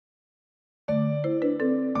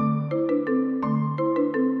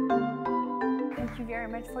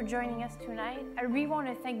for joining us tonight. I really want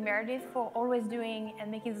to thank Meredith for always doing and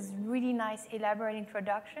making this really nice, elaborate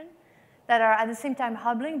introduction that are at the same time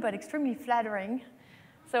humbling but extremely flattering.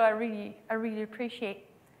 So I really appreciate.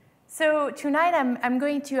 So tonight I'm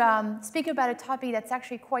going to speak about a topic that's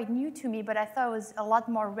actually quite new to me, but I thought was a lot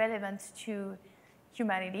more relevant to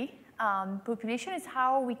humanity. Population is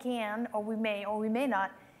how we can, or we may not,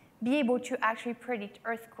 be able to actually predict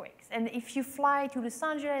earthquakes. And if you fly to Los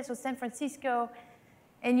Angeles or San Francisco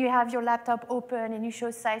and you have your laptop open and you show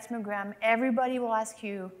seismogram, everybody will ask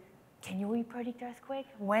you, can you really predict earthquake?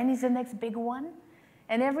 When is the next big one?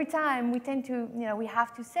 And every time we tend to, we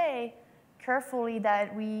have to say carefully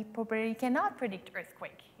that we probably cannot predict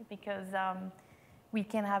earthquake because we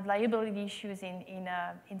can have liability issues in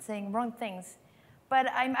saying wrong things. But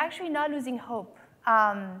I'm actually not losing hope.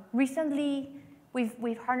 Recently,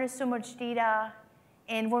 we've harnessed so much data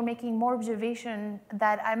and we're making more observation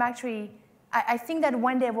that I think that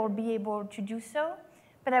one day we'll be able to do so.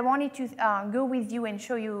 But I wanted to go with you and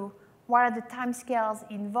show you what are the timescales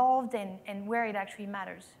involved and where it actually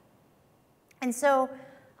matters. And so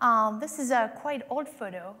this is a quite old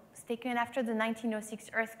photo. It's taken after the 1906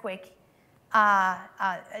 earthquake.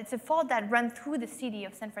 It's a fault that ran through the city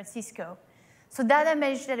of San Francisco. So that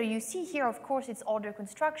image that you see here, of course, it's older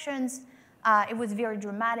constructions. It was very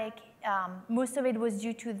dramatic. Most of it was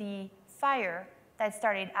due to the fire that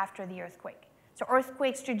started after the earthquake. So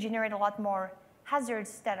earthquakes should generate a lot more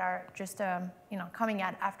hazards that are just coming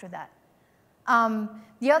out after that.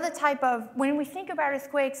 The other type of, when we think about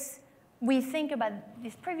earthquakes, we think about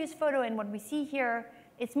this previous photo and what we see here,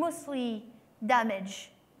 it's mostly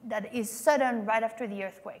damage that is sudden right after the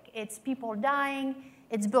earthquake. It's people dying,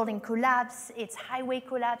 it's building collapse, it's highway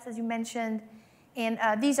collapse, as you mentioned. And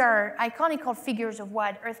these are iconic figures of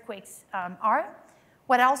what earthquakes are.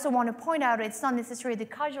 What I also want to point out, it's not necessarily the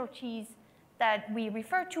casualties that we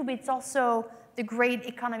refer to, but it's also the great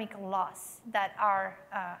economic loss that are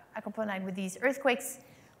accompanied with these earthquakes.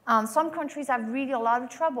 Some countries have really a lot of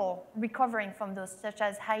trouble recovering from those, such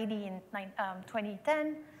as Haiti in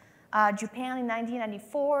 2010, Japan in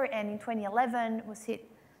 1994, and in 2011 was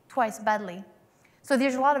hit twice badly. So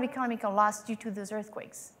there's a lot of economic loss due to those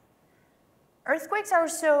earthquakes. Earthquakes are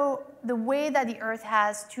also the way that the Earth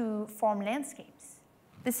has to form landscapes.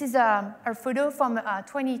 This is a photo from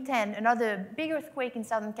 2010, another big earthquake in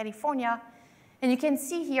Southern California. And you can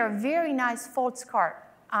see here a very nice fault scar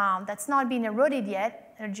that's not been eroded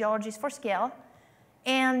yet, geologist for scale.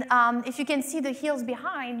 And if you can see the hills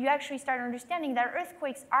behind, you actually start understanding that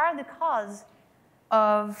earthquakes are the cause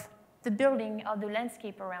of the building of the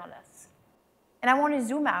landscape around us. And I want to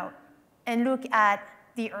zoom out and look at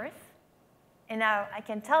the Earth. And now I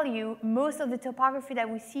can tell you most of the topography that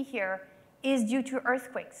we see here is due to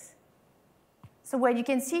earthquakes. So what you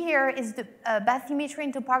can see here is the bathymetry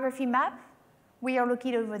and topography map. We are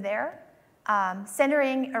located over there,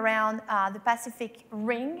 centering around the Pacific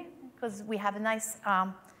Ring, because we have a nice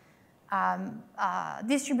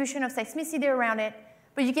distribution of seismicity around it.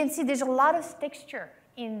 But you can see there's a lot of texture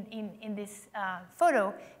in this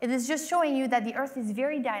photo. It is just showing you that the Earth is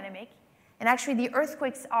very dynamic. And actually, the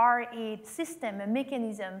earthquakes are a system, a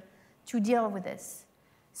mechanism to deal with this.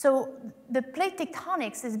 So the plate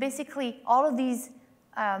tectonics is basically all of these,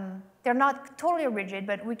 they're not totally rigid,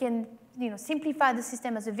 but we can simplify the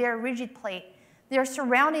system as a very rigid plate. They're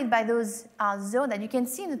surrounded by those zones that you can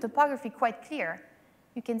see in the topography quite clear.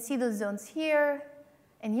 You can see those zones here,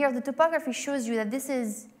 and here the topography shows you that this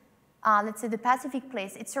is, let's say, the Pacific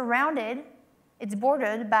Plate. It's surrounded, it's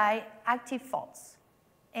bordered by active faults.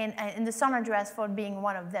 And the San Andreas Fault being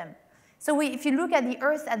one of them. So if you look at the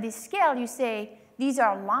Earth at this scale, you say, these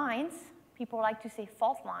are lines. People like to say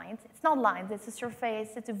fault lines. It's not lines, it's a surface,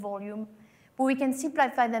 it's a volume. But we can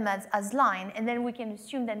simplify them as line, and then we can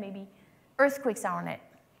assume that maybe earthquakes are on it.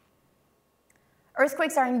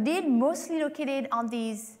 Earthquakes are indeed mostly located on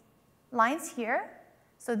these lines here.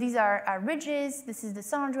 So these are ridges. This is the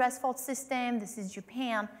San Andreas Fault system. This is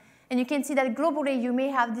Japan. And you can see that globally, you may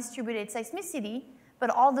have distributed seismicity,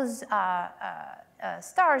 but all those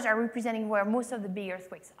stars are representing where most of the big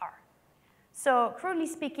earthquakes are. So crudely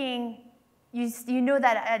speaking, you know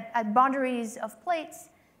that at boundaries of plates,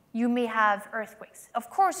 you may have earthquakes. Of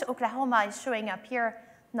course, Oklahoma is showing up here,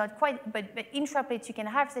 not quite, but intraplates you can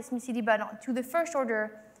have seismicity, but to the first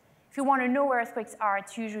order, if you want to know where earthquakes are,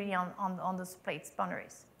 it's usually on those plates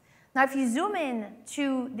boundaries. Now, if you zoom in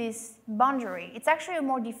to this boundary, it's actually a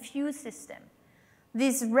more diffuse system.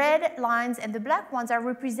 These red lines and the black ones are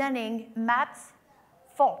representing mapped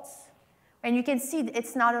faults. And you can see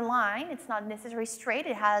it's not a line, it's not necessarily straight,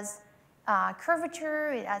 it has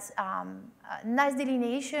curvature, it has nice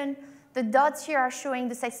delineation. the dots here are showing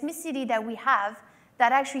the seismicity that we have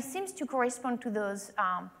that actually seems to correspond to those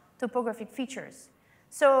topographic features.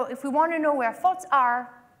 So if we want to know where faults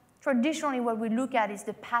are, traditionally what we look at is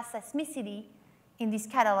the past seismicity in these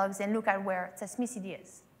catalogs and look at where seismicity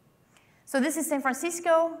is. So this is San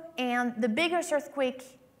Francisco, and the biggest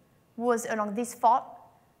earthquake was along this fault.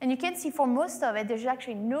 And you can see for most of it, there's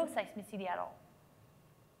actually no seismicity at all.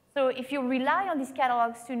 So if you rely on these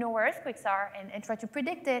catalogs to know where earthquakes are and try to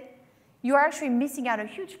predict it, you are actually missing out a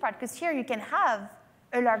huge part, because here you can have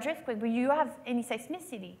a large earthquake, but you don't have any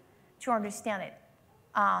seismicity to understand it.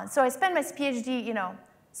 So I spent my PhD,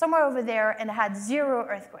 somewhere over there, and I had 0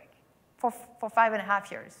 earthquake for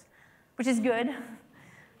 5.5 years, which is good.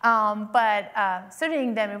 But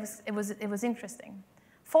studying them, it was interesting.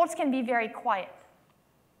 Faults can be very quiet.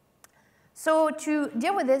 So to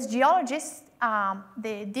deal with this, geologists,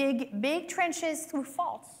 they dig big trenches through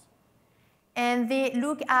faults, and they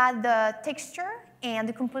look at the texture and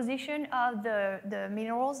the composition of the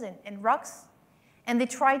minerals and rocks, and they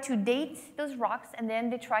try to date those rocks, and then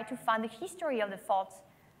they try to find the history of the faults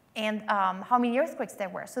and how many earthquakes there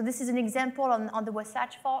were. So this is an example on the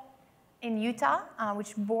Wasatch Fault in Utah,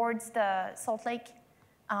 which borders the Salt Lake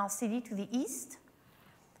City to the east.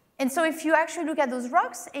 And so if you actually look at those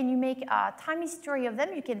rocks and you make a time history of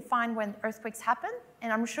them, you can find when earthquakes happen.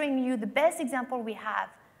 And I'm showing you the best example we have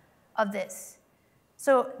of this.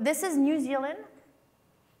 So this is New Zealand.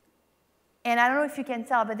 And I don't know if you can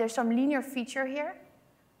tell, but there's some linear feature here.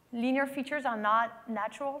 Linear features are not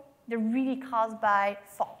natural. They're really caused by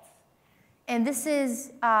faults. And this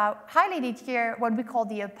is highlighted here, what we call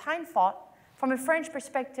the Alpine Fault. From a French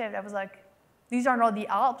perspective, I was like, these are not the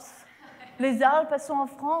Alps. Les Alpes sont en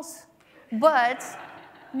France. But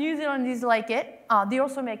New Zealand is like it. They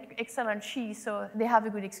also make excellent cheese, so they have a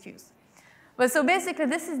good excuse. But so basically,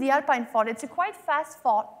 this is the Alpine Fault. It's a quite fast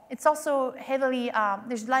fault. It's also heavily,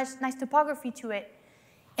 there's nice topography to it.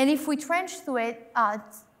 And if we trench through it,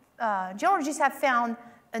 geologists have found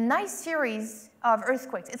a nice series of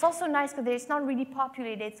earthquakes. It's also nice because it's not really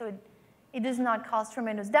populated, so it does not cause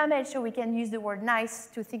tremendous damage, so we can use the word nice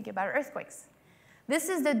to think about earthquakes. This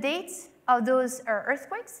is the date of those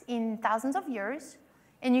earthquakes in thousands of years,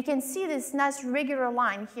 and you can see this nice regular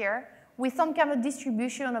line here with some kind of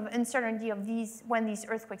distribution of uncertainty of when these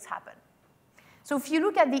earthquakes happen. So if you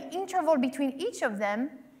look at the interval between each of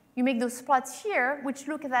them, you make those plots here, which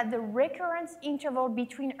look at the recurrence interval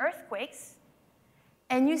between earthquakes,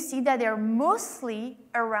 and you see that they're mostly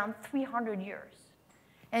around 300 years.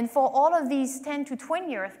 And for all of these 10 to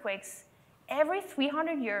 20 earthquakes, every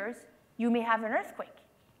 300 years, you may have an earthquake.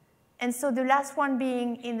 And so the last one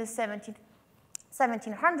being in the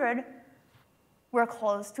 1700, we're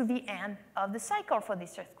close to the end of the cycle for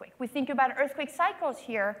this earthquake. We think about earthquake cycles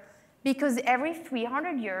here because every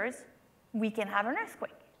 300 years, we can have an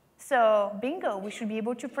earthquake. So bingo, we should be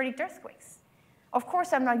able to predict earthquakes. Of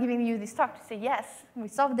course, I'm not giving you this talk to say, yes, we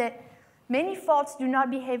solved it. Many faults do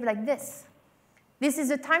not behave like this. This is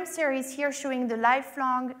a time series here showing the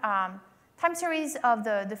lifelong time series of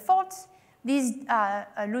the faults. These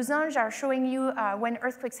lozenges are showing you when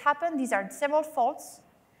earthquakes happen. These are several faults.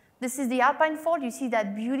 This is the Alpine Fault. You see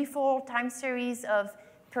that beautiful time series of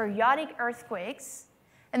periodic earthquakes.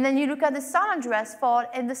 And then you look at the San Andreas Fault,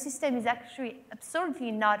 and the system is actually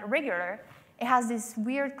absolutely not regular. It has these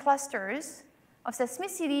weird clusters of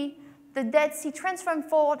seismicity. The Dead Sea Transform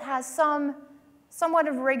Fault has somewhat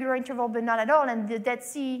of a regular interval, but not at all. And the Dead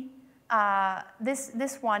Sea,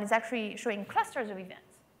 this one is actually showing clusters of events.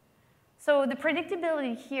 So the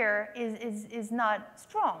predictability here is not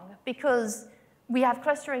strong because we have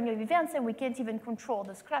clustering of events and we can't even control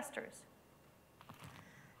those clusters.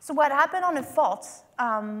 So what happened on a fault?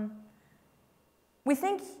 We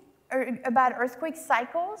think about earthquake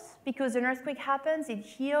cycles because an earthquake happens, it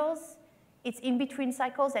heals, it's in between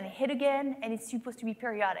cycles and it hit again, and it's supposed to be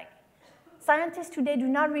periodic. Scientists today do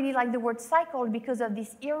not really like the word cycle because of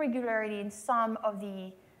this irregularity in some of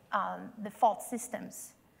the fault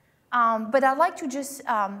systems. But I'd like to just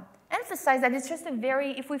emphasize that it's just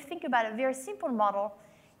if we think about a very simple model,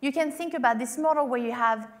 you can think about this model where you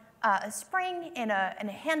have a spring and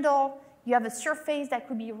a handle, you have a surface that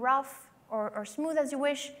could be rough or smooth as you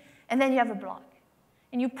wish, and then you have a block,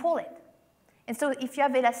 and you pull it. And so if you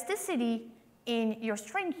have elasticity in your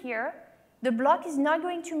string here, the block is not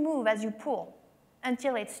going to move as you pull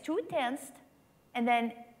until it's too tensed, and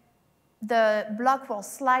then the block will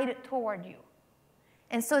slide toward you.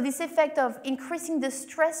 And so this effect of increasing the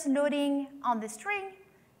stress loading on the string,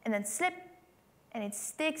 and then slip, and it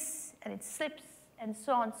sticks, and it slips, and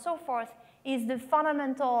so on and so forth, is the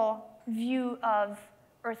fundamental view of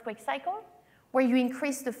earthquake cycle, where you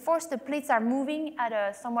increase the force, the plates are moving at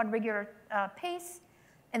a somewhat regular pace,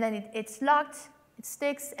 and then it's locked, it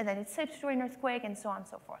sticks, and then it slips through an earthquake, and so on and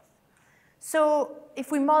so forth. So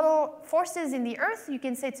if we model forces in the Earth, you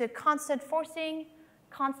can say it's a constant forcing,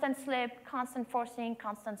 constant slip, constant forcing,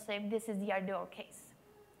 constant slip. This is the ideal case.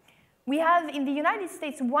 We have, in the United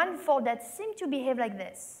States, one fault that seems to behave like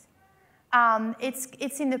this.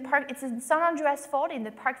 It's in San Andreas Fault in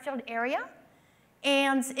the Parkfield area.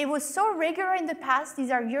 And it was so regular in the past. These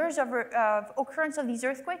are years of occurrence of these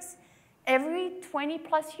earthquakes. Every 20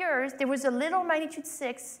 plus years, there was a little magnitude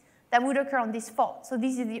 6 that would occur on this fault. So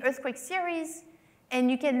this is the earthquake series. And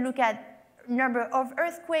you can look at number of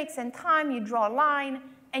earthquakes and time. You draw a line,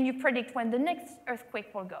 and you predict when the next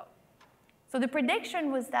earthquake will go. So the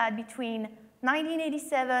prediction was that between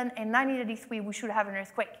 1987 and 1983, we should have an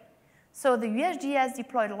earthquake. So the USGS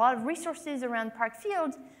deployed a lot of resources around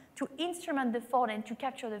Parkfield to instrument the fault and to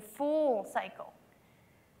capture the full cycle.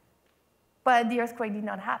 But the earthquake did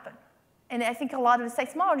not happen. And I think a lot of the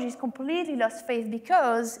seismologists completely lost faith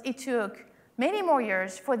because it took many more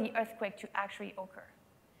years for the earthquake to actually occur.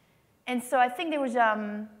 And so I think there was,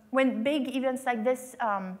 when big events like this,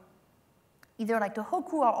 either like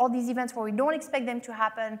Tohoku or all these events where we don't expect them to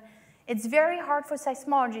happen, it's very hard for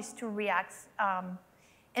seismologists to react.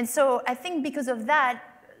 And so I think because of that,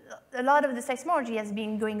 a lot of the seismology has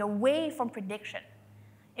been going away from prediction.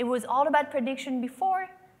 It was all about prediction before.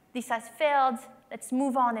 This has failed. Let's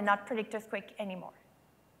move on and not predict earthquake anymore.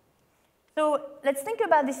 So let's think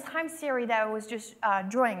about this time series that I was just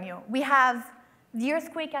drawing you. We have the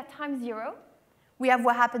earthquake at time 0. We have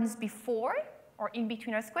what happens before or in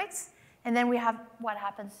between earthquakes. And then we have what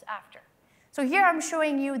happens after. So here I'm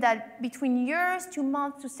showing you that between years to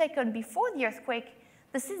months to seconds before the earthquake,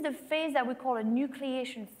 this is the phase that we call a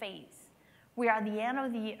nucleation phase. We are at the end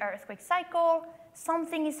of the earthquake cycle.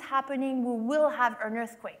 Something is happening. We will have an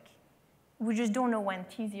earthquake. We just don't know when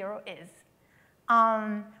T0 is.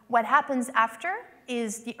 What happens after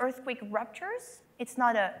is the earthquake ruptures. It's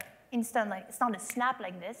not an instant, it's not a snap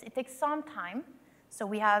like this. It takes some time. So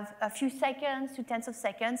we have a few seconds to tenths of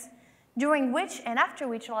seconds, during which and after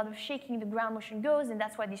which a lot of shaking the ground motion goes, and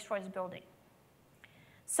that's what destroys the building.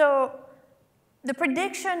 So the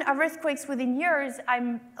prediction of earthquakes within years,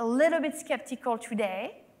 I'm a little bit skeptical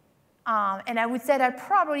today. And I would say that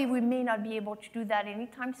probably we may not be able to do that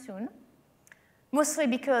anytime soon, mostly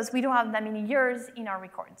because we don't have that many years in our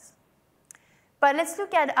records. But let's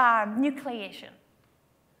look at nucleation.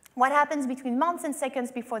 What happens between months and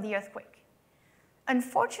seconds before the earthquake?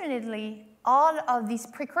 Unfortunately, all of these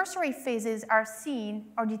precursory phases are seen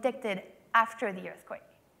or detected after the earthquake.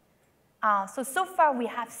 So far, we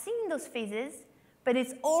have seen those phases, but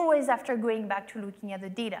it's always after going back to looking at the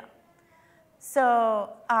data. So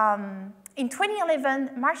in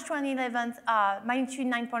 2011, March 2011, magnitude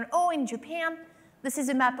 9.0 in Japan. This is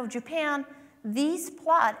a map of Japan. This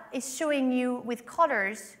plot is showing you with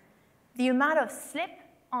colors the amount of slip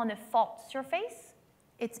on a fault surface.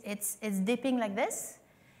 It's dipping like this.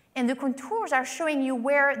 And the contours are showing you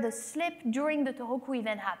where the slip during the Tohoku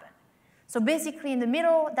event happened. So basically in the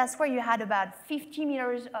middle, that's where you had about 50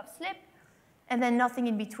 meters of slip, and then nothing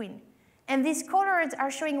in between. And these colors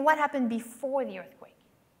are showing what happened before the earthquake.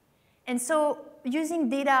 And so using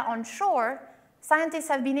data on shore, scientists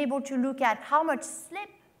have been able to look at how much slip,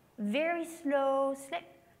 very slow slip,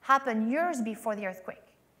 happened years before the earthquake.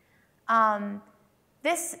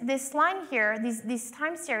 This line here, this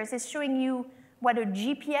time series, is showing you what a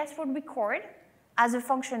GPS would record as a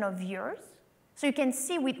function of years. So you can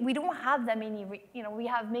see we don't have that many, we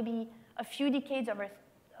have maybe a few decades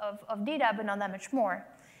of data, but not that much more.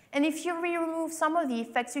 And if you remove some of the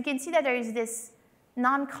effects, you can see that there is this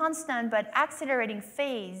non-constant but accelerating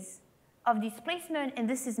phase of displacement, and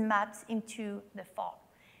this is mapped into the fault.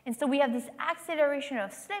 And so we have this acceleration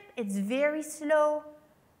of slip. It's very slow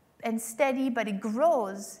and steady, but it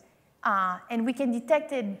grows. And we can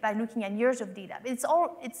detect it by looking at years of data.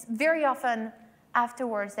 It's very often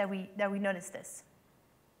afterwards that we notice this.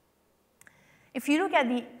 If you look at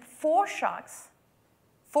the foreshocks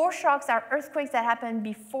are earthquakes that happen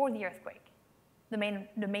before the earthquake, the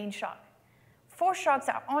main shock. Foreshocks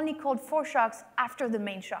are only called foreshocks after the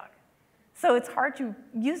main shock. So it's hard to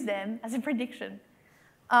use them as a prediction.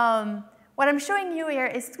 What I'm showing you here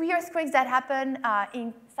is 3 earthquakes that happened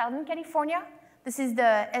in Southern California. This is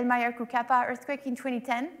the El Mayer-Cucapa earthquake in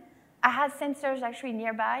 2010. I had sensors actually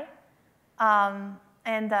nearby.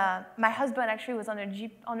 And my husband actually was on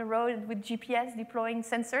the road with GPS deploying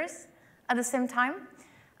sensors at the same time.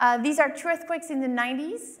 These are 2 earthquakes in the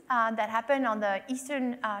 90s that happened on the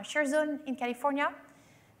eastern shear zone in California.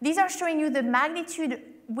 These are showing you the magnitude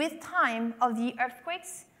with time of the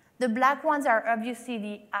earthquakes, the black ones are obviously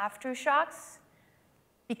the aftershocks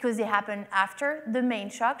because they happen after the main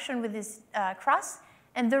shock, shown with this cross,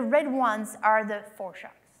 and the red ones are the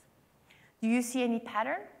foreshocks. Do you see any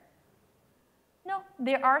pattern? No,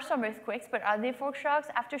 there are some earthquakes, but are they foreshocks,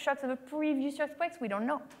 aftershocks of the previous earthquakes? We don't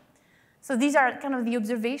know. So these are kind of the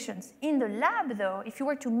observations. In the lab, though, if you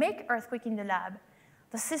were to make earthquake in the lab,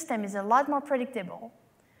 the system is a lot more predictable.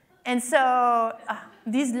 And so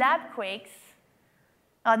these lab quakes,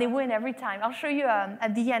 they win every time. I'll show you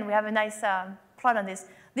at the end. We have a nice plot on this.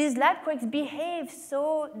 These lab quakes behave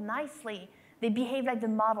so nicely. They behave like the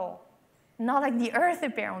model, not like the Earth,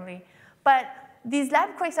 apparently. But these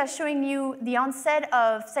lab quakes are showing you the onset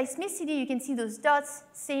of seismicity. You can see those dots,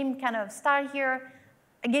 same kind of style here,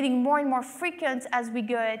 getting more and more frequent as we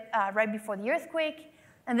go right before the earthquake.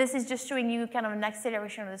 And this is just showing you kind of an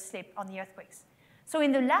acceleration of the slip on the earthquakes. So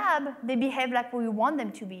in the lab, they behave like we want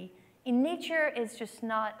them to be. In nature, it's just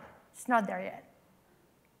not there yet.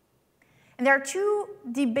 And there are two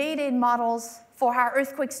debated models for how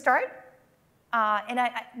earthquakes start. And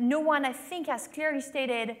no one, I think, has clearly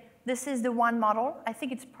stated this is the one model. I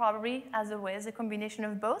think it's probably, as always, a combination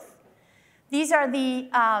of both. These are the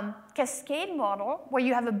cascade model, where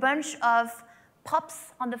you have a bunch of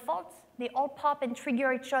pops on the fault. They all pop and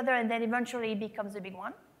trigger each other, and then eventually it becomes a big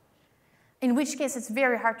one. In which case, it's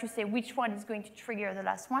very hard to say which one is going to trigger the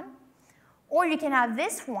last one. Or you can have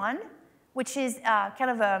this one, which is kind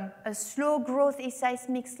of a slow growth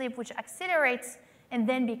aseismic slip, which accelerates and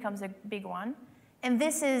then becomes a big one. And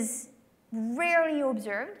this is rarely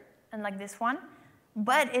observed, unlike this one.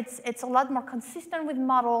 But it's a lot more consistent with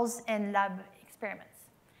models and lab experiments.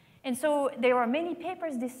 And so there were many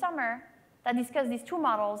papers this summer that discuss these two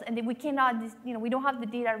models, and we cannot, we don't have the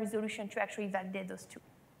data resolution to actually validate those two.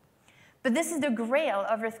 But this is the grail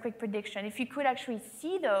of earthquake prediction. If you could actually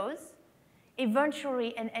see those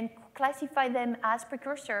eventually and classify them as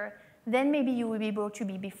precursor, then maybe you would be able to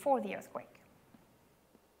be before the earthquake.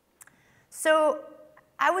 So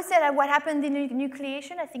I would say that what happened in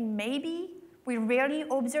nucleation, I think maybe we rarely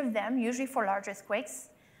observe them, usually for large earthquakes,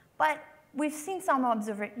 but we've seen some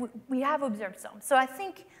we have observed some. So I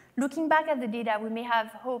think looking back at the data, we may have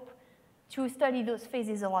hope to study those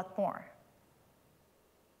phases a lot more.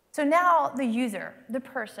 So now the user, the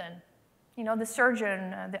person, the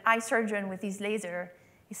surgeon, the eye surgeon with his laser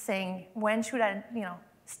is saying, when should I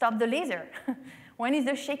stop the laser? When is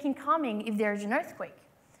the shaking coming if there's an earthquake?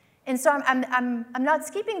 And so I'm not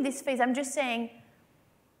skipping this phase. I'm just saying,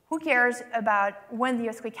 who cares about when the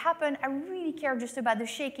earthquake happened? I really care just about the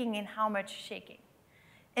shaking and how much shaking.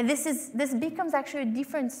 And this becomes actually a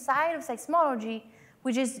different side of seismology,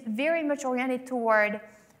 which is very much oriented toward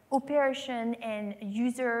operation and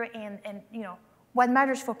user and what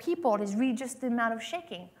matters for people is really just the amount of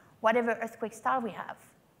shaking, whatever earthquake style we have.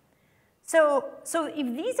 So if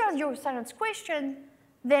these are your science questions,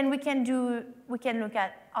 then we can look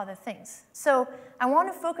at other things. So I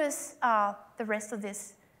want to focus the rest of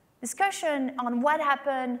this discussion on what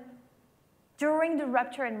happened during the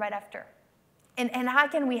rupture and right after, and how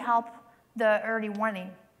can we help the early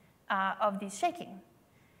warning of this shaking.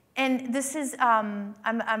 And this is, I'm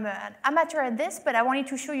an amateur at this, but I wanted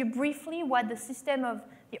to show you briefly what the system of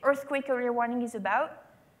the earthquake early warning is about.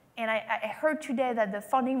 And I heard today that the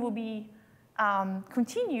funding will be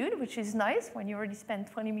continued, which is nice when you already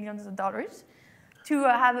spent $20 million, to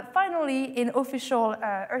have finally an official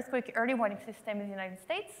earthquake early warning system in the United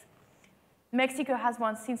States. Mexico has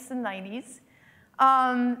one since the 90s.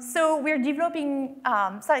 So we're developing,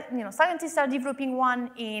 scientists are developing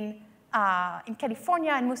one in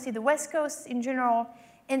California and mostly the West Coast in general.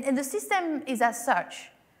 And the system is as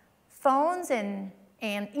such. Phones and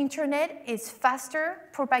internet is faster,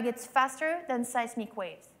 propagates faster than seismic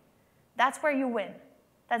waves. That's where you win.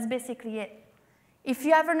 That's basically it. If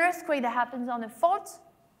you have an earthquake that happens on a fault,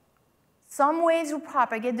 some waves will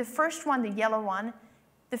propagate. The first one, the yellow one,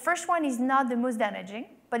 the first one is not the most damaging,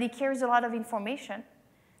 but it carries a lot of information.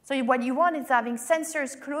 So what you want is having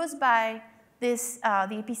sensors close by this,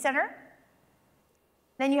 the epicenter.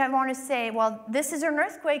 Then you want to say, well, this is an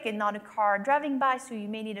earthquake and not a car driving by, so you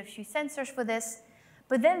may need a few sensors for this.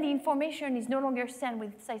 But then the information is no longer sent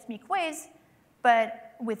with seismic waves,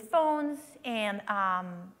 but with phones and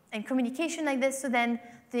communication like this. So then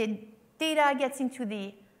the data gets into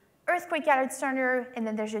the earthquake alert center, and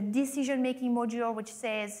then there's a decision-making module which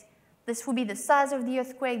says, this will be the size of the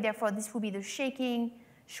earthquake, therefore this will be the shaking.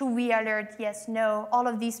 Should we alert? Yes, no. All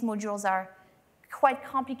of these modules are quite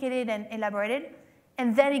complicated and elaborated.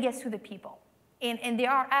 And then it gets to the people. And there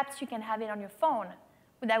are apps you can have it on your phone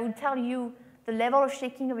that will tell you the level of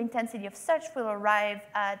shaking of intensity of such will arrive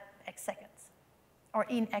at X seconds, or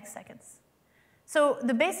in X seconds. So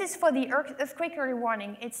the basis for the earthquake early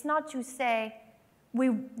warning, it's not to say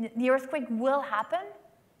the earthquake will happen,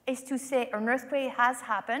 it's to say an earthquake has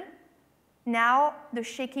happened, now the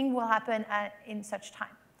shaking will happen in such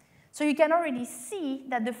time. So you can already see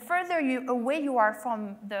that the further away you are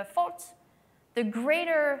from the fault, the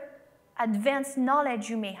greater advanced knowledge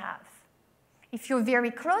you may have. If you're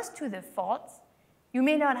very close to the fault, you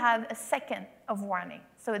may not have a second of warning.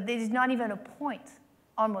 So there's not even a point,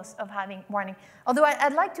 almost, of having warning. Although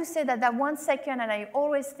I'd like to say that 1 second, and I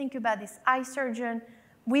always think about this eye surgeon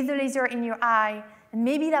with the laser in your eye, and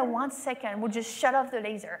maybe that 1 second will just shut off the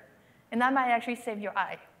laser, and that might actually save your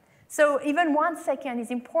eye. So even 1 second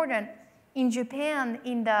is important. In Japan,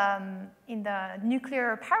 in the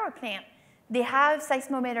nuclear power plant, they have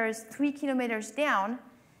seismometers 3 kilometers down,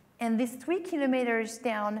 and this 3 kilometers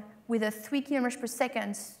down with a 3 kilometers per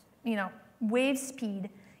second, wave speed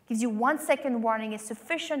gives you 1 second warning is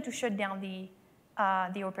sufficient to shut down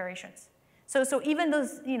the operations. So even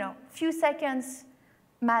those few seconds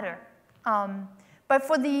matter. But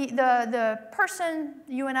for the person,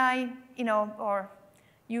 you and I, or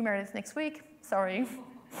you, Meredith, next week, sorry,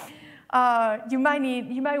 you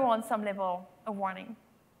might want some level of warning.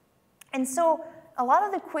 And so a lot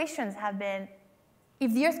of the questions have been,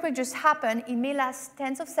 if the earthquake just happened, it may last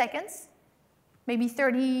tens of seconds, maybe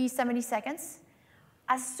 30, 70 seconds.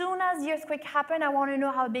 As soon as the earthquake happened, I want to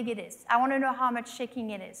know how big it is. I want to know how much shaking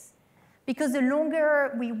it is. Because the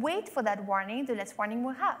longer we wait for that warning, the less warning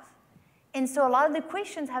we'll have. And so a lot of the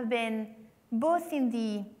questions have been both in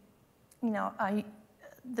the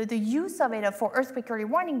use of it for earthquake early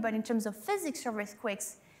warning, but in terms of physics of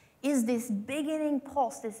earthquakes, is this beginning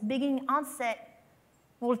pulse, this beginning onset,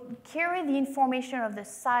 will carry the information of the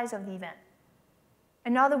size of the event.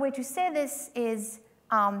 Another way to say this is,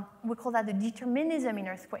 we call that the determinism in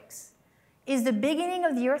earthquakes. Is the beginning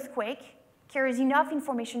of the earthquake carries enough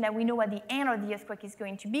information that we know what the end of the earthquake is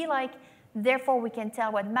going to be like, therefore we can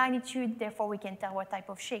tell what magnitude, therefore we can tell what type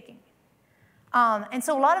of shaking. And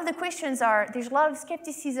so a lot of the questions are, there's a lot of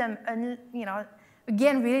skepticism,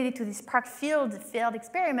 again related to this Parkfield failed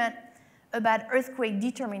experiment about earthquake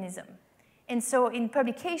determinism. And so in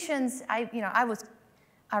publications, I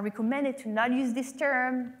recommended to not use this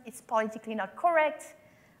term. It's politically not correct.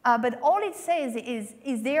 But all it says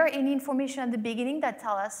is there any information at the beginning that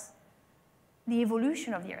tells us the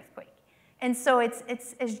evolution of the earthquake? And so it's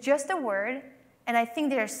just a word, and I think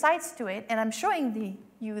there are sides to it, and I'm showing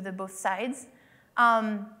you the both sides.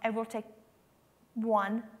 I will take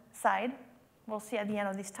one side. We'll see at the end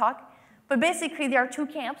of this talk. But basically, there are two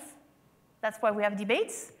camps. That's why we have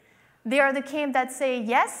debates. There are the camp that say,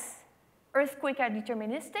 yes, earthquakes are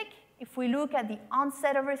deterministic. If we look at the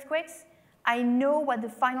onset of earthquakes, I know what the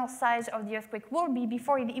final size of the earthquake will be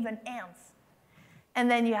before it even ends. And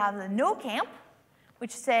then you have the no camp,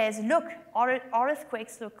 which says, look, all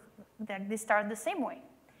earthquakes look like they start the same way.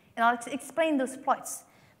 And I'll explain those plots.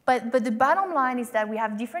 But the bottom line is that we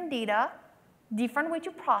have different data, different way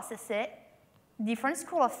to process it, different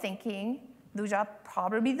school of thinking. Those are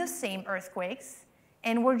probably the same earthquakes.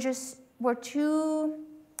 And we're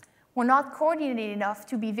not coordinated enough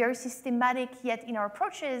to be very systematic yet in our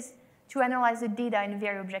approaches to analyze the data in a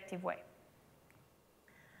very objective way.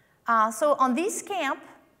 So on this camp,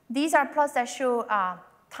 these are plots that show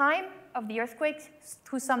time of the earthquake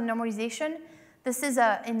through some normalization. This is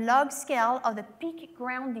in log scale of the peak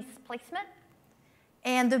ground displacement.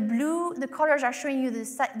 And the colors are showing you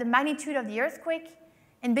the magnitude of the earthquake.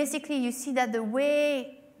 And basically, you see that the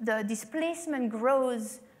way the displacement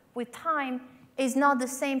grows with time is not the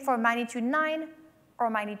same for magnitude 9 or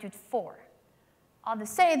magnitude 4. They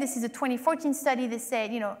say, this is a 2014 study, they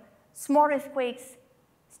said, small earthquakes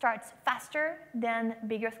start faster than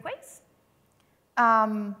big earthquakes.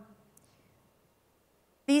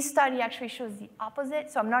 This study actually shows the opposite,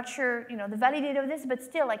 so I'm not sure, the validity of this, but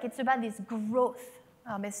still, it's about this growth,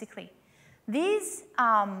 basically. This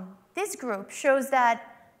group shows that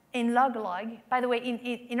in log-log, by the way,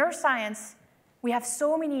 in earth science, we have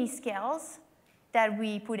so many scales that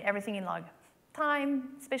we put everything in log. Time,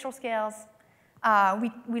 spatial scales.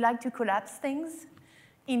 We like to collapse things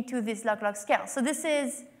into this log-log scale. So this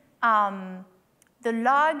is the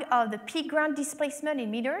log of the peak ground displacement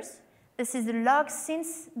in meters. This is the log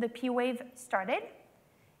since the P wave started.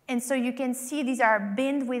 And so you can see these are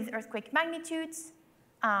binned with earthquake magnitudes.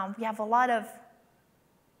 We have a lot of,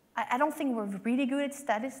 I don't think we're really good at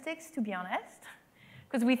statistics, to be honest,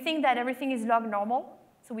 because we think that everything is log normal.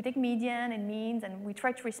 So we take median and means, and we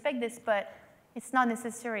try to respect this, but it's not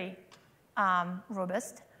necessarily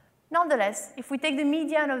robust. nonetheless, if we take the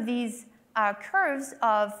median of these curves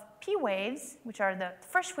of P waves, which are the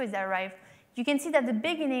first waves that arrive, you can see that at the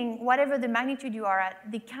beginning, whatever the magnitude you are at,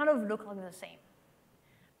 they kind of look like the same.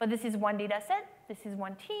 But this is one data set. This is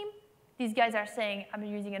one team. These guys are saying, I'm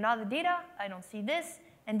using another data. I don't see this.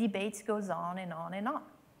 And debates goes on and on and on.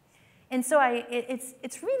 And so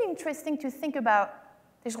it's really interesting to think about,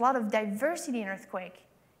 there's a lot of diversity in earthquake.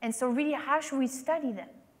 And so really, how should we study them?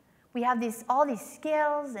 We have all these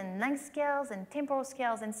scales and length scales and temporal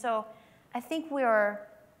scales. And so I think we're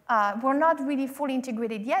not really fully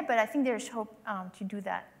integrated yet, but I think there's hope to do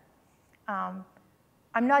that.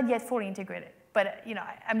 I'm not yet fully integrated, but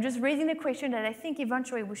I'm just raising the question that I think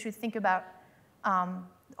eventually we should think about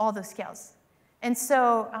all those scales. And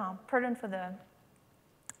so, pardon for the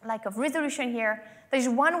lack of resolution here, there's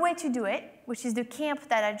one way to do it, which is the camp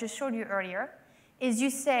that I just showed you earlier, is you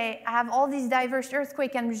say, I have all these diverse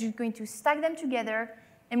earthquakes, and I'm just going to stack them together.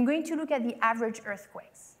 I'm going to look at the average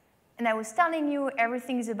earthquakes. And I was telling you,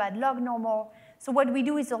 everything is about log normal. So what we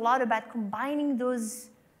do is a lot about combining those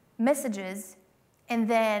messages and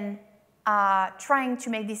then trying to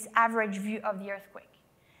make this average view of the earthquake.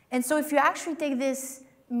 And so if you actually take this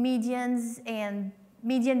medians and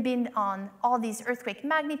median bin on all these earthquake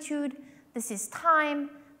magnitude, this is time,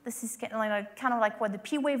 this is kind of like what the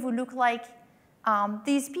P wave would look like.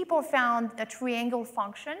 These people found a triangle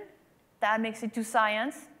function. That makes it to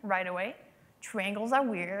science right away. Triangles are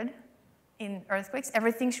weird in earthquakes.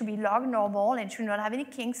 Everything should be log normal and should not have any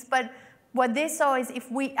kinks. But what they saw is if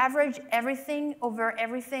we average everything over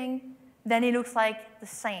everything, then it looks like the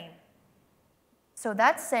same. So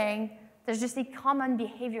that's saying there's just a common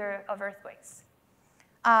behavior of earthquakes.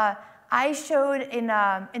 I showed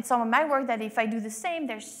in some of my work that if I do the same,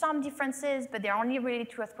 there's some differences, but they're only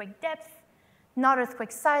related to earthquake depth, not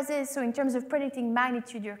earthquake sizes. So in terms of predicting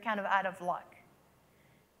magnitude, you're kind of out of luck.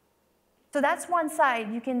 So that's one side.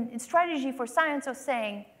 It's strategy for science of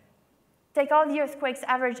saying, take all the earthquakes,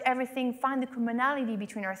 average everything, find the commonality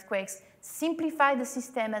between earthquakes, simplify the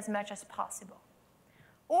system as much as possible.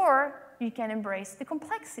 Or you can embrace the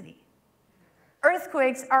complexity.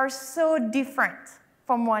 Earthquakes are so different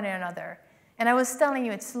from one another. And I was telling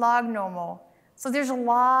you, it's log normal. So there's a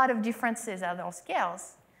lot of differences at those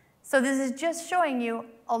scales. So this is just showing you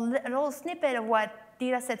a little snippet of what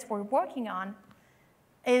data sets we're working on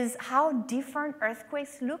is how different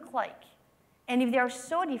earthquakes look like. And if they are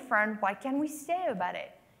so different, what can we say about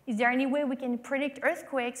it? Is there any way we can predict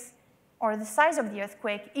earthquakes or the size of the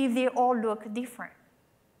earthquake if they all look different?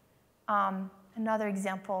 Another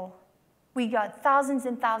example, we got thousands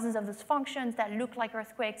and thousands of those functions that look like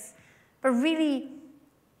earthquakes, but really,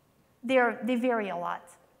 they vary a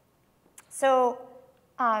lot. So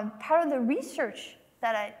part of the research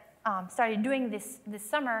that I started doing this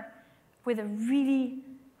summer with a really,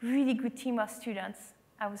 really good team of students,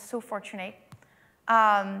 I was so fortunate.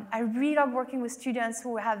 I really love working with students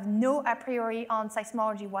who have no a priori on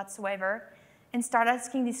seismology whatsoever and start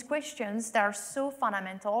asking these questions that are so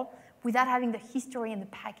fundamental without having the history and the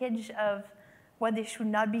package of what they should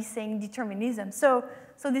not be saying determinism. So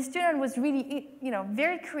this student was really,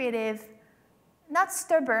 very creative, not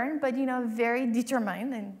stubborn, but very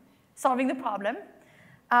determined in solving the problem,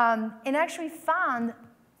 and actually found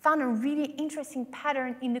a really interesting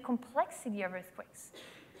pattern in the complexity of earthquakes.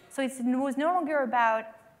 So it was no longer about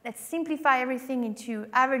let's simplify everything into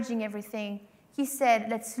averaging everything. He said,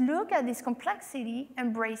 let's look at this complexity,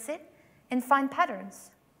 embrace it, and find patterns.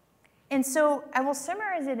 And so I will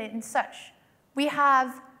summarize it in such. We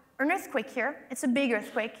have an earthquake here. It's a big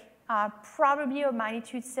earthquake, probably of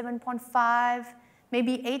magnitude 7.5,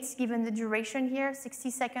 maybe 8, given the duration here, 60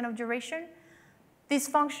 seconds of duration. This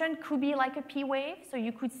function could be like a P wave, so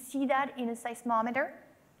you could see that in a seismometer.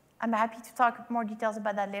 I'm happy to talk more details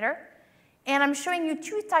about that later. And I'm showing you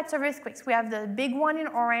two types of earthquakes. We have the big one in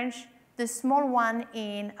orange, the small one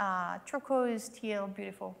in turquoise, teal,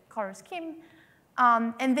 beautiful color scheme.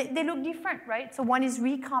 And they look different, right? So one is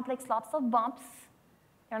really complex, lots of bumps.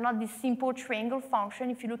 They're not this simple triangle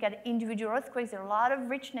function. If you look at individual earthquakes, there's a lot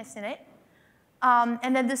of richness in it.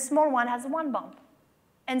 And then the small one has one bump.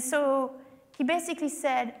 And so he basically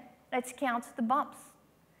said, let's count the bumps.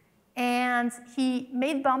 And he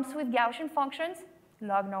made bumps with Gaussian functions,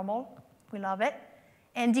 log normal, we love it,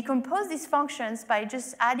 and decomposed these functions by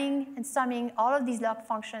just adding and summing all of these log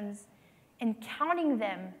functions and counting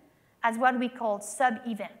them as what we call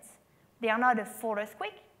sub-events. They are not a full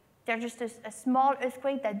earthquake. They're just a small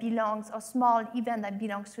earthquake that belongs, or small event that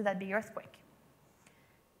belongs to that big earthquake.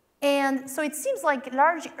 And so it seems like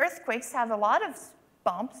large earthquakes have a lot of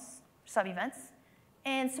bumps, sub-events,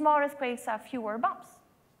 and small earthquakes have fewer bumps.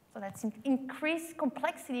 So that's increased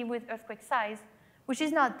complexity with earthquake size, which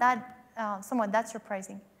is not that, somewhat that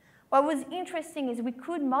surprising. What was interesting is we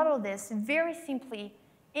could model this very simply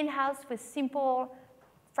in-house with simple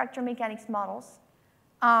fracture mechanics models,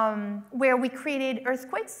 where we created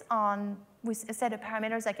earthquakes with a set of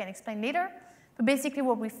parameters I can explain later. But basically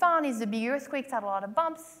what we found is the big earthquakes had a lot of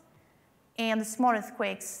bumps, and the small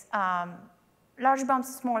earthquakes, large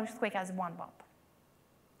bumps, small earthquake has one bump.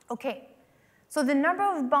 Okay, so the number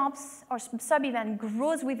of bumps or sub-event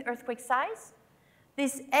grows with earthquake size.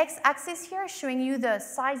 This x-axis here is showing you the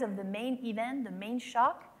size of the main event, the main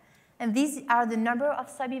shock, and these are the number of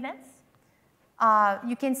sub-events.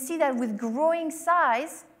 You can see that with growing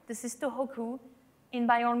size, this is Tohoku, and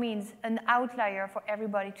by all means, an outlier for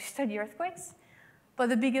everybody to study earthquakes, but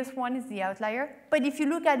the biggest one is the outlier. But if you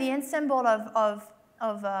look at the ensemble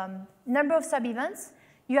of number of sub-events,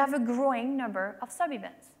 you have a growing number of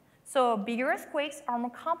sub-events. So bigger earthquakes are more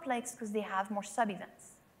complex because they have more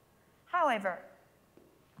sub-events. However,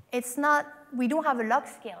 we don't have a log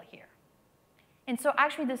scale here. And so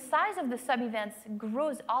actually the size of the sub-events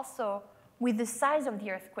grows also with the size of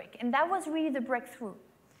the earthquake. And that was really the breakthrough,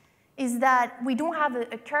 is that we don't have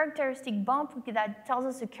a characteristic bump that tells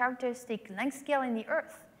us a characteristic length scale in the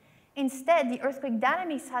Earth. Instead, the earthquake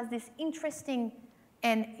dynamics has this interesting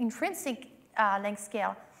and intrinsic length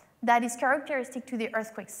scale that is characteristic to the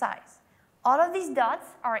earthquake size. All of these dots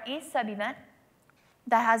are a sub-event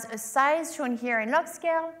that has a size shown here in log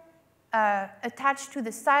scale attached to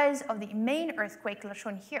the size of the main earthquake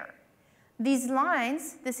shown here. These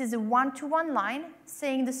lines, this is a one-to-one line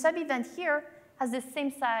saying the sub-event here has the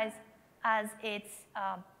same size as its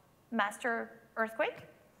master earthquake,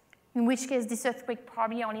 in which case this earthquake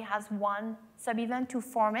probably only has one sub-event to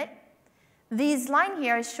form it. This line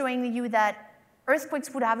here is showing you that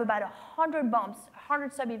earthquakes would have about 100 bumps,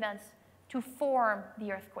 100 sub-events to form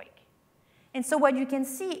the earthquake. And so what you can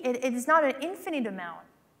see, it is not an infinite amount.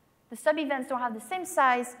 The sub-events don't have the same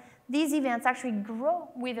size. These events actually grow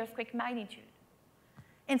with earthquake magnitude.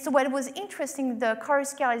 And so what was interesting, the color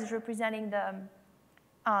scale is representing the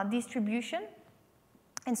distribution.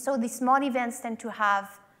 And so the small events tend to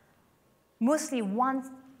have mostly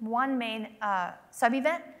one main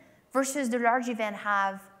sub-event versus the large event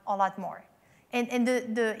have a lot more. And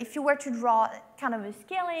if you were to draw kind of a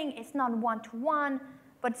scaling, it's not one-to-one,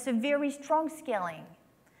 but it's a very strong scaling.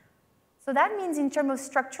 So that means in terms of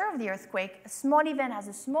structure of the earthquake, a small event has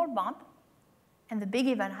a small bump, and the big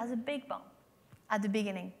event has a big bump at the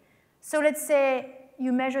beginning. So let's say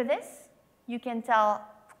you measure this. You can tell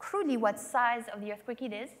crudely what size of the earthquake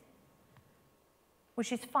it is,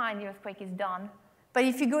 which is fine, the earthquake is done. But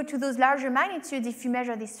if you go to those larger magnitudes, if you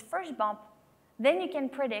measure this first bump, then you can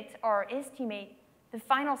predict or estimate the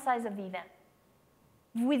final size of the event.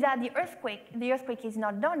 Without the earthquake is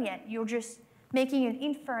not done yet. You're just making an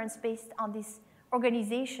inference based on this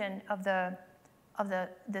organization of the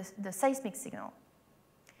seismic signal.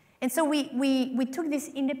 And so we took this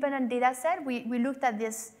independent data set. We looked at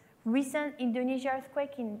this recent Indonesia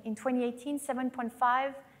earthquake in 2018,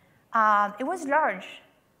 7.5. It was large.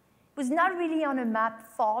 It was not really on a map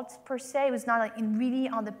fault per se. It was not really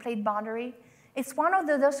on the plate boundary. It's one of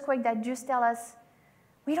those earthquakes that just tell us,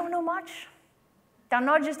 we don't know much. They're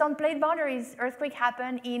not just on plate boundaries. Earthquakes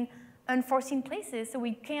happen in unforeseen places, so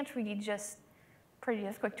we can't really just predict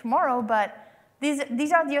earthquake tomorrow, but these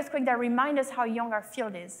are the earthquakes that remind us how young our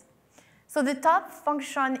field is. So the top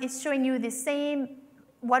function is showing you the same,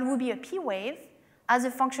 what would be a P wave, as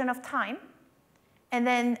a function of time. And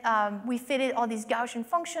then we fitted all these Gaussian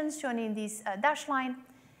functions shown in this dashed line.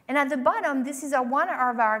 And at the bottom, this is one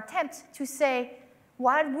of our attempts to say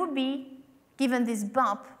what would be, given this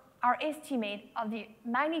bump, our estimate of the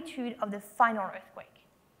magnitude of the final earthquake.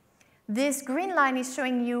 This green line is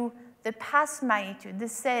showing you the past magnitude.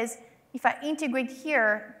 This says, if I integrate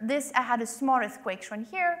here, I had a small earthquake shown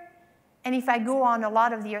here. And if I go on, a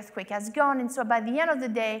lot of the earthquake has gone. And so by the end of the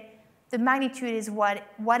day, the magnitude is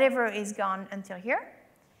whatever is gone until here.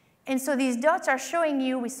 And so these dots are showing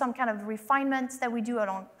you, with some kind of refinements that we do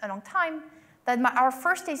along time, that our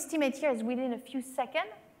first estimate here is within a few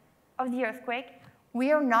seconds of the earthquake.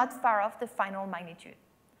 We are not far off the final magnitude,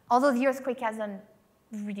 although the earthquake hasn't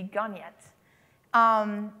really gone yet.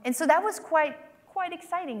 And so that was quite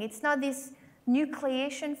exciting. It's not this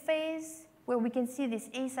nucleation phase where we can see this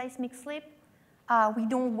aseismic slip. We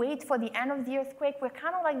don't wait for the end of the earthquake. We're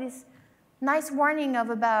kind of like this nice warning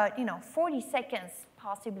of about 40 seconds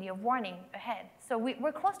possibly of warning ahead. So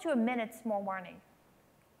we're close to a minute's more warning.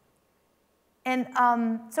 And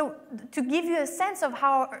so to give you a sense of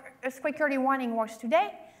how earthquake early warning works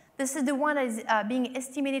today, This is the one that is being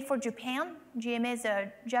estimated for Japan. JMA is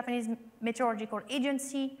a Japanese Meteorological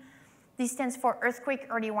Agency. This stands for Earthquake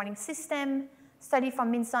Early Warning System, study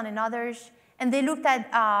from Minson and others. And they looked at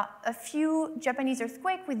a few Japanese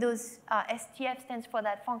earthquakes with those STF stands for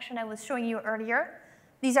that function I was showing you earlier.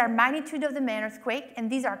 These are magnitude of the main earthquake,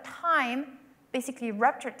 and these are time, basically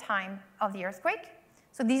rupture time of the earthquake.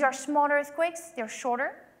 So these are smaller earthquakes, they're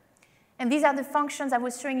shorter. And these are the functions. I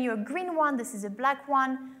was showing you a green one, this is a black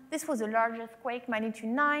one. This was a large earthquake, magnitude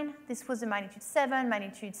 9. This was a magnitude 7,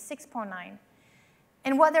 magnitude 6.9.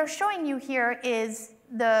 And what they're showing you here is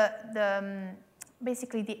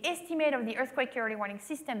basically the estimate of the earthquake early warning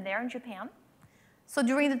system there in Japan. So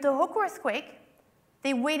during the Tohoku earthquake,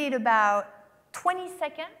 they waited about 20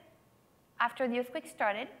 seconds after the earthquake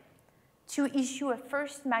started to issue a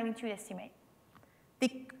first magnitude estimate.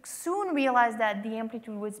 They soon realized that the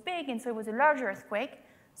amplitude was big, and so it was a larger earthquake.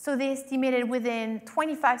 So they estimated within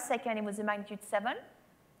 25 seconds it was a magnitude 7.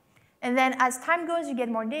 And then as time goes, you get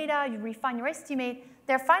more data, you refine your estimate.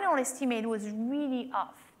 Their final estimate was really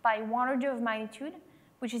off by 1 order of magnitude,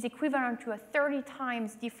 which is equivalent to a 30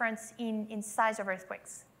 times difference in size of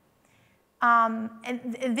earthquakes. And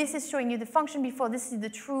this is showing you the function before. This is the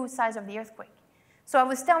true size of the earthquake. So I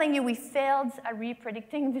was telling you we failed at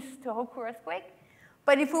re-predicting this Tohoku earthquake.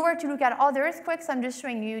 But if we were to look at other earthquakes, I'm just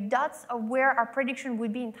showing you dots of where our prediction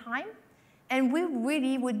would be in time. And we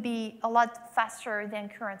really would be a lot faster than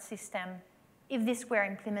current system if this were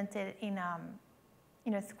implemented in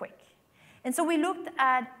earthquake. And so we looked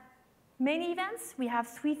at many events. We have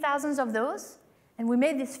 3,000 of those. And we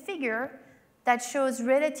made this figure that shows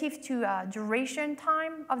relative to duration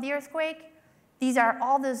time of the earthquake. These are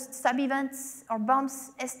all the sub-events or bumps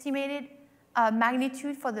estimated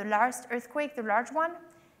magnitude for the last earthquake, the large one.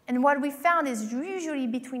 And what we found is usually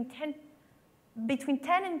between 10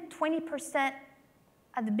 and 20%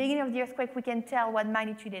 at the beginning of the earthquake, we can tell what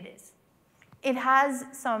magnitude it is. It has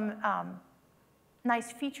some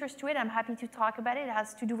nice features to it. I'm happy to talk about it. It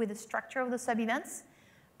has to do with the structure of the sub-events.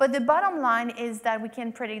 But the bottom line is that we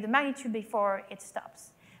can predict the magnitude before it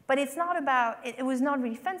stops. But it's not about, it was not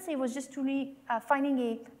really fancy. It was just really finding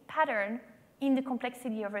a pattern in the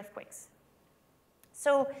complexity of earthquakes.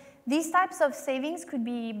 So these types of savings could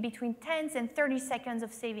be between 10 and 30 seconds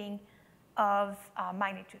of saving of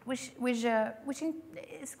magnitude, which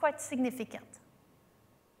is quite significant.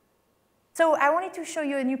 So I wanted to show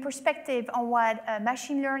you a new perspective on what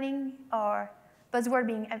machine learning, or buzzword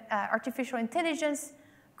being artificial intelligence,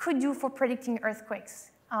 could do for predicting earthquakes.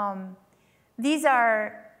 These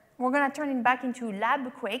are, we're going to turn it back into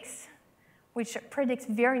lab quakes, which predicts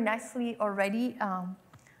very nicely already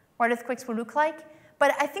what earthquakes will look like.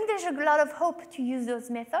 But I think there's a lot of hope to use those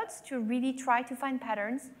methods to really try to find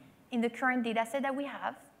patterns in the current data set that we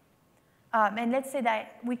have. And let's say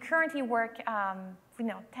that we currently work,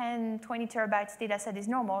 10, 20 terabytes data set is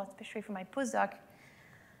normal, especially for my postdoc,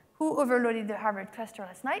 who overloaded the Harvard cluster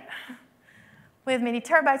last night with many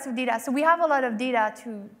terabytes of data. So we have a lot of data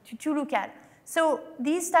to look at. So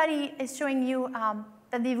this study is showing you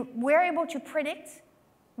that they were able to predict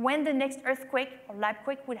when the next earthquake or lab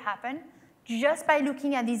quake would happen just by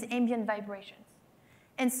looking at these ambient vibrations.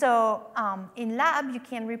 And so in lab, you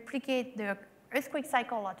can replicate the earthquake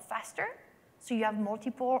cycle a lot faster. So you have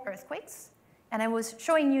multiple earthquakes. And I was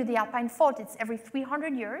showing you the alpine fault. It's every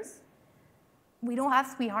 300 years. We don't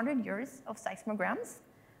have 300 years of seismograms.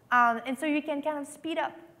 And so you can kind of speed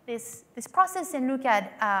up this process and look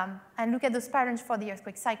at those patterns for the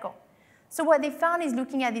earthquake cycle. So what they found is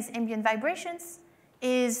looking at these ambient vibrations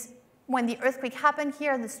is when the earthquake happened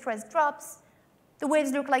here, the stress drops, the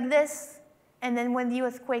waves look like this, and then when the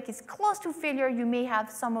earthquake is close to failure, you may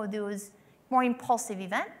have some of those more impulsive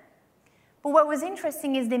events. But what was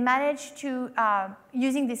interesting is they managed to,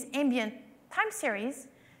 using this ambient time series,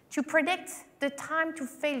 to predict the time to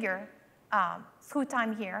failure through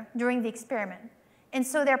time here during the experiment. And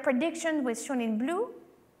so their prediction was shown in blue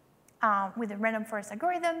with a random forest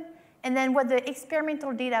algorithm. And then what the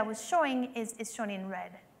experimental data was showing is shown in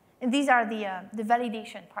red. And these are the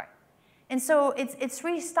validation part. And so it's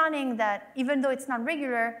really stunning that even though it's not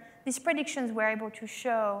regular, these predictions were able to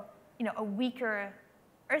show a weaker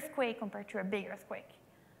earthquake compared to a big earthquake.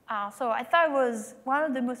 So I thought it was one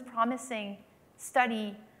of the most promising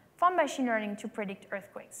study from machine learning to predict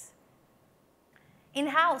earthquakes.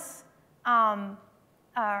 In-house,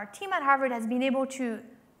 our team at Harvard has been able to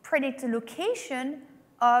predict the location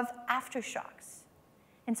of aftershocks.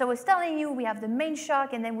 And so I was telling you, we have the main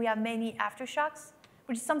shock, and then we have many aftershocks,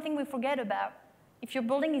 which is something we forget about. If your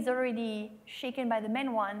building is already shaken by the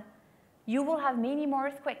main one, you will have many more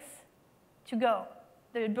earthquakes to go.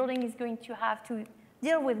 The building is going to have to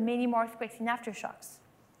deal with many more earthquakes in aftershocks.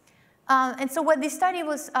 And so what this study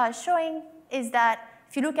was showing is that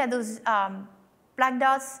if you look at those black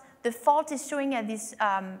dots, the fault is showing at these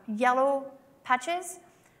yellow patches.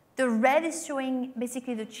 The red is showing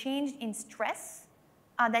basically the change in stress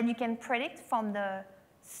that you can predict from the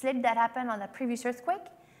slip that happened on the previous earthquake.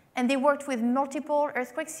 And they worked with multiple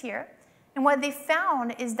earthquakes here. And what they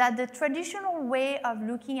found is that the traditional way of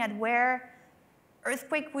looking at where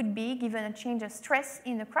earthquake would be given a change of stress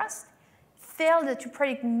in the crust failed to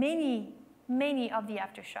predict many of the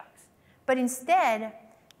aftershocks. But instead,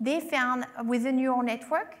 they found with a neural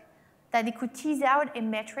network that they could tease out a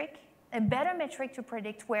metric, a better metric to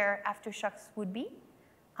predict where aftershocks would be,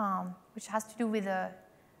 which has to do with the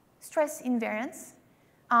stress invariance.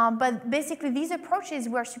 But basically, these approaches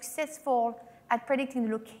were successful at predicting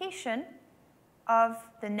the location of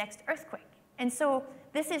the next earthquake. And so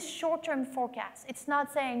this is short-term forecast. It's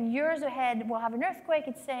not saying years ahead we'll have an earthquake.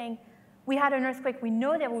 It's saying we had an earthquake, we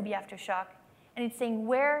know there will be aftershock. And it's saying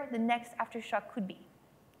where the next aftershock could be.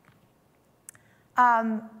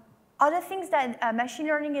 Other things that machine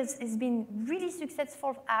learning has been really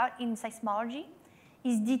successful out in seismology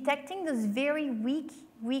is detecting those very weak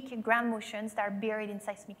ground motions that are buried in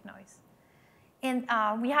seismic noise. And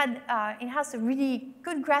we had in-house a really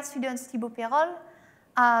good grad student, Thibaut Perrol,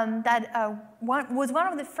 that was one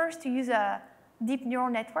of the first to use a deep neural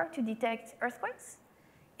network to detect earthquakes.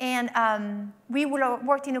 And we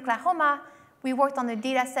worked in Oklahoma. We worked on a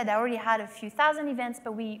data set that already had a few thousand events,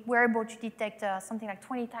 but we were able to detect something like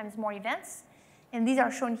 20 times more events. And these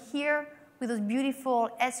are shown here with those beautiful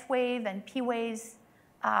S wave and P waves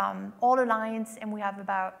all aligned. And we have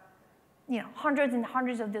about hundreds and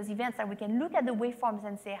hundreds of those events that we can look at the waveforms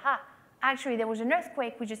and say, actually there was an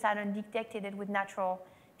earthquake, we just hadn't detected it with natural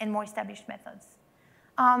and more established methods.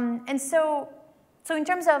 And so in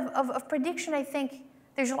terms of prediction, I think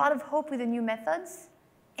there's a lot of hope with the new methods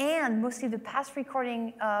and mostly the past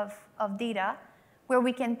recording of data where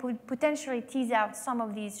we can potentially tease out some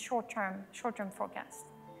of these short-term forecasts.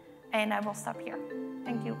 And I will stop here.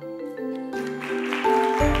 Thank you.